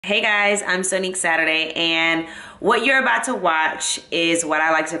Hey guys, I'm Sonique Saturday, and what you're about to watch is what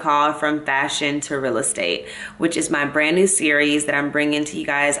I like to call From Fashion to Real Estate, which is my brand new series that I'm bringing to you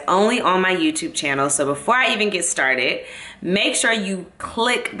guys only on my YouTube channel. So before I even get started, make sure you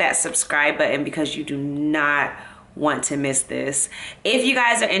click that subscribe button because you do not want to miss this. If you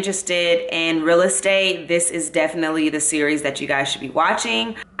guys are interested in real estate, this is definitely the series that you guys should be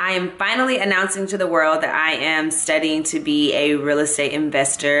watching. I am finally announcing to the world that I am studying to be a real estate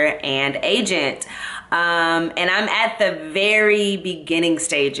investor and agent. And I'm at the very beginning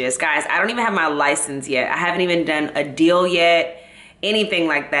stages. Guys, I don't even have my license yet. I haven't even done a deal yet, anything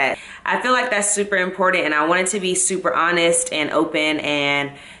like that. I feel like that's super important, and I wanted to be super honest and open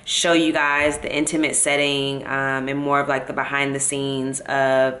and show you guys the intimate setting and more of like the behind the scenes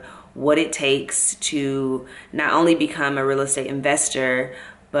of what it takes to not only become a real estate investor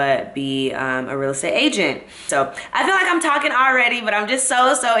but be a real estate agent. So I feel like I'm talking already, but I'm just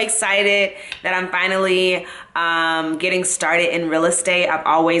so excited that I'm finally getting started in real estate. I've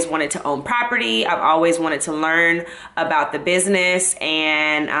always wanted to own property. I've always wanted to learn about the business,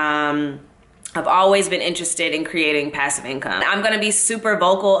 and I've always been interested in creating passive income. I'm gonna be super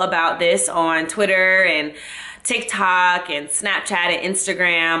vocal about this on Twitter and TikTok and Snapchat and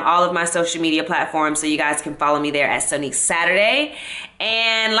Instagram, all of my social media platforms, so you guys can follow me there at Sonique Saturday.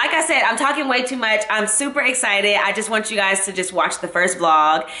 And like I said, I'm talking way too much. I'm super excited. I just want you guys to just watch the first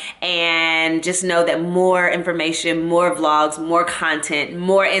vlog and just know that more information, more vlogs, more content,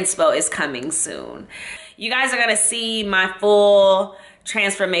 more inspo is coming soon. You guys are gonna see my full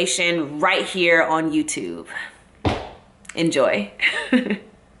transformation right here on YouTube. Enjoy.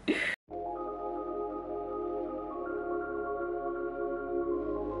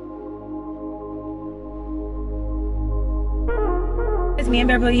 It's me and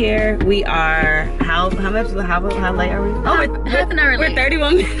Beverly here. We are how late are we? Oh, we're half an hour late. We're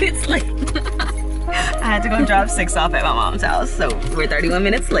 31 minutes late. I had to go drop 6 off at my mom's house, so we're 31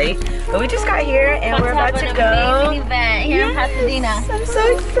 minutes late. But we just got here and we're about to go. Amazing event here in Pasadena. I'm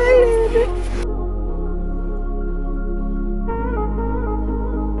so excited.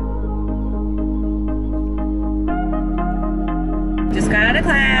 Just got out of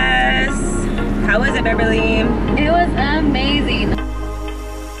class. How was it, Beverly? It was amazing.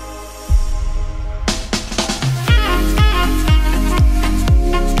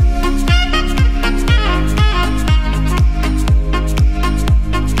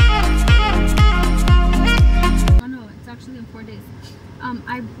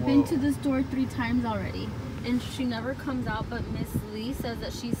 I've been to the store 3 times already, and she never comes out, but Miss Lee says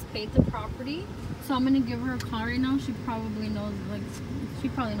that she's paid the property, so I'm gonna give her a call right now. She probably knows, like,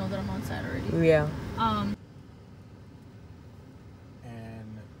 that I'm on site already. Yeah.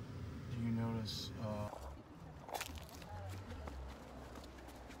 And do you notice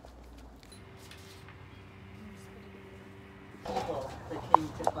people that came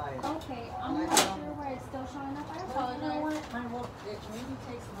to buy it? Okay, I'm not sure why it's still showing up. I apologize. It maybe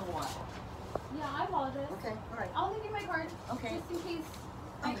takes a little while. Yeah, I apologize. Okay, all right. I'll give you my card. Okay. Just in case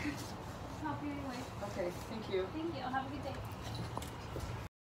I can help you anyway. Okay, thank you. Thank you. Have a good day.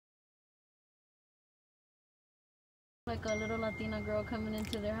 Like a little Latina girl coming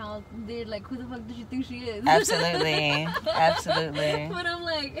into their house. They're like, who the fuck does she think she is? Absolutely. Absolutely. But I'm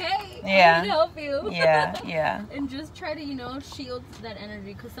like, hey, Yeah. I can help you. Yeah, yeah. And just try to, you know, shield that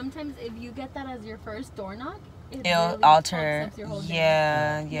energy. Because sometimes if you get that as your first door knock, It'll really alter. fucks up your whole day.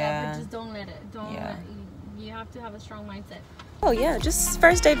 Yeah. But just don't let it. Don't Yeah. let it. You have to have a strong mindset. Oh yeah, just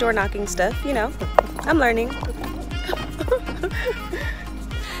first day door knocking stuff, you know. I'm learning.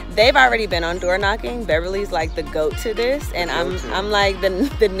 They've already been on door knocking. Beverly's like the goat to this, and I'm like the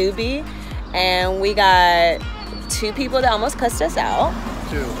newbie. And we got 2 people that almost cussed us out.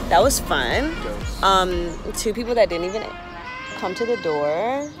 2. That was fun. Dose. 2 people that didn't even come to the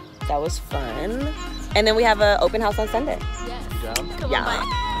door. That was fun. And then we have an open house on Sunday. Yes. Good job. Come Yeah. on, bye.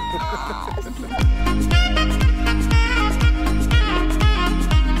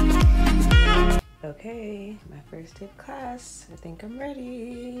 Okay, my first tip class. I think I'm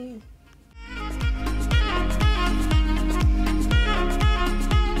ready.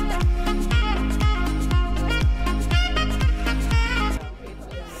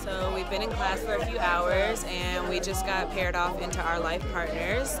 So we've been in class for a few hours and we just got paired off into our life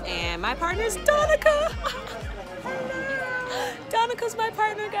partners, and my partner's Donica. Donica's my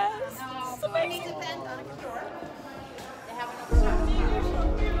partner, guys. It's amazing.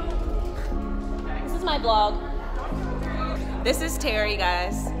 This is my vlog. This is Terry,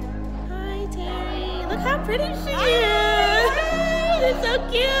 guys. Hi, Terry. Look how pretty she is. It's so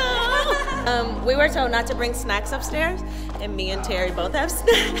cute. We were told not to bring snacks upstairs and me and Terry both have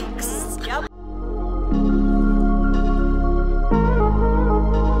snacks. Yep.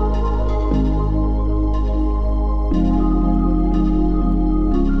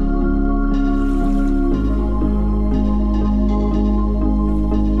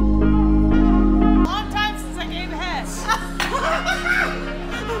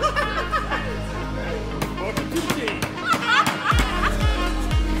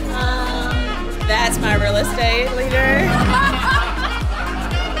 That's my real estate leader.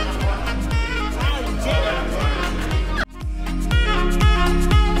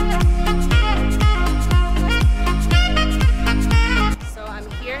 So I'm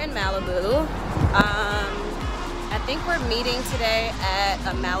here in Malibu. I think we're meeting today at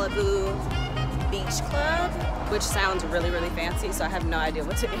a Malibu beach club, which sounds really, really fancy, so I have no idea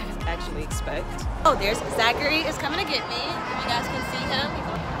what to actually expect. Oh, there's Zachary is coming to get me. If you guys can see him.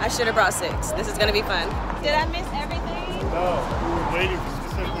 I should have brought 6. This is gonna be fun. Did I miss everything? No, we were waiting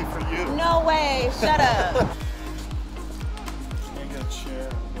specifically for you. No way, shut up. Can't get a chair,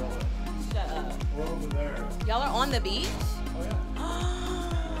 brother. Shut up. We're over there. Y'all are on the beach? Oh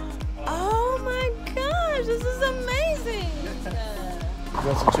yeah. Oh my gosh, this is amazing. You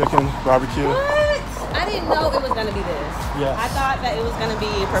got some chicken, barbecue. What? I didn't know it was gonna be this. Yes. I thought that it was gonna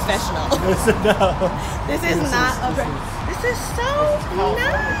be professional. No. This is not this is so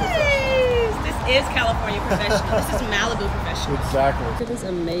nice. This is California professional. This is Malibu professional. Exactly. Look at this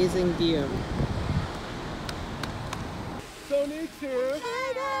amazing view. Sonique's here.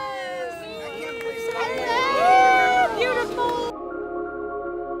 Hi guys. Hello. Beautiful.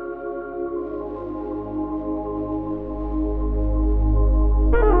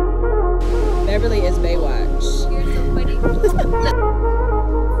 Beverly is Baywatch. You're so pretty.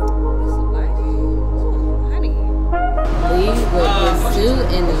 Lee with his suit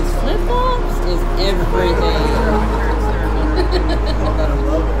and these flip-flops is everything.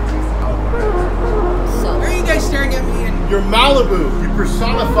 So Why are you guys staring at me? You're Malibu. You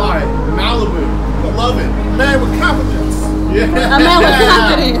personify Malibu. I love it. Man with confidence. Yeah. a man with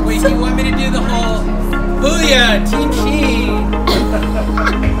confidence. Wait, do you want me to do the whole booyah, Team Sheen,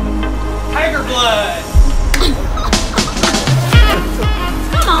 Tiger Blood?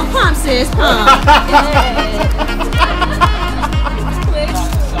 Come on, pump sis, pump.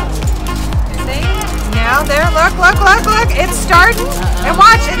 Now there, look, it's starting. And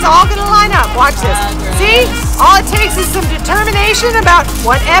watch, it's all gonna line up. Watch this. See? All it takes is some determination about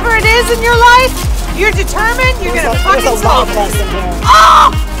whatever it is in your life. You're determined, you're gonna fucking solve it.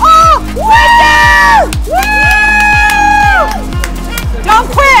 Oh! Winner! Woo! Don't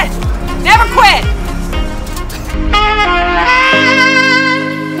quit! Never quit!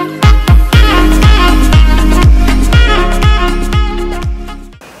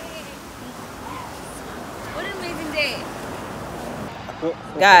 What an amazing day.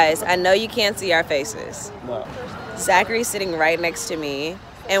 Guys, I know you can't see our faces. No. Zachary's sitting right next to me,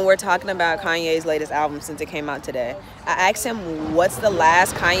 and we're talking about Kanye's latest album since it came out today. I asked him what's the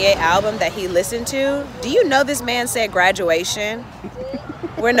last Kanye album that he listened to. Do you know this man said Graduation?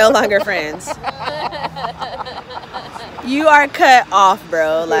 We're no longer friends. You are cut off,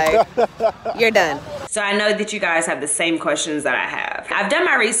 bro. Like, you're done. So I know that you guys have the same questions that I have. I've done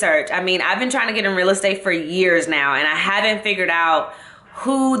my research. I mean, I've been trying to get in real estate for years now, and I haven't figured out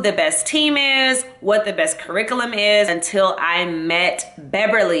who the best team is, what the best curriculum is, until I met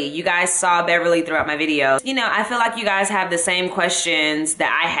Beverly. You guys saw Beverly throughout my videos. You know, I feel like you guys have the same questions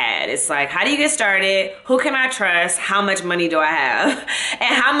that I had. It's like, how do you get started? Who can I trust? How much money do I have?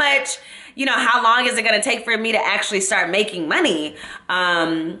 And how much, you know, how long is it gonna take for me to actually start making money?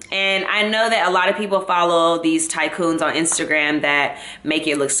 And I know that a lot of people follow these tycoons on Instagram that make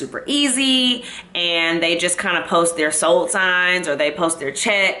it look super easy, and they just kind of post their sold signs or they post their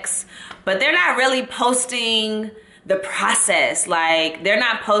checks, but they're not really posting the process. Like, they're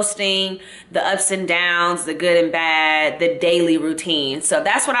not posting the ups and downs, the good and bad, the daily routine. So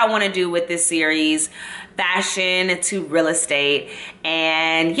that's what I want to do with this series, fashion to real estate.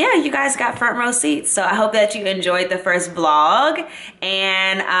 And yeah, you guys got front row seats. So I hope that you enjoyed the first vlog,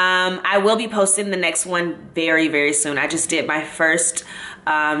 and I will be posting the next one very, very soon. I just did my first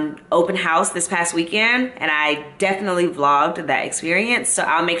open house this past weekend, and I definitely vlogged that experience, so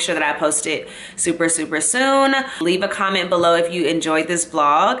I'll make sure that I post it super soon. Leave a comment below if you enjoyed this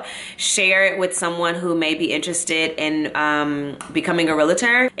vlog. Share it with someone who may be interested in becoming a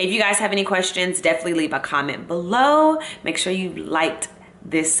realtor. If you guys have any questions, definitely leave a comment below. Make sure you liked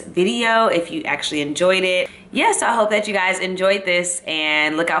this video if you actually enjoyed it. Yes, I hope that you guys enjoyed this,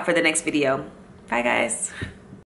 and look out for the next video. Bye guys.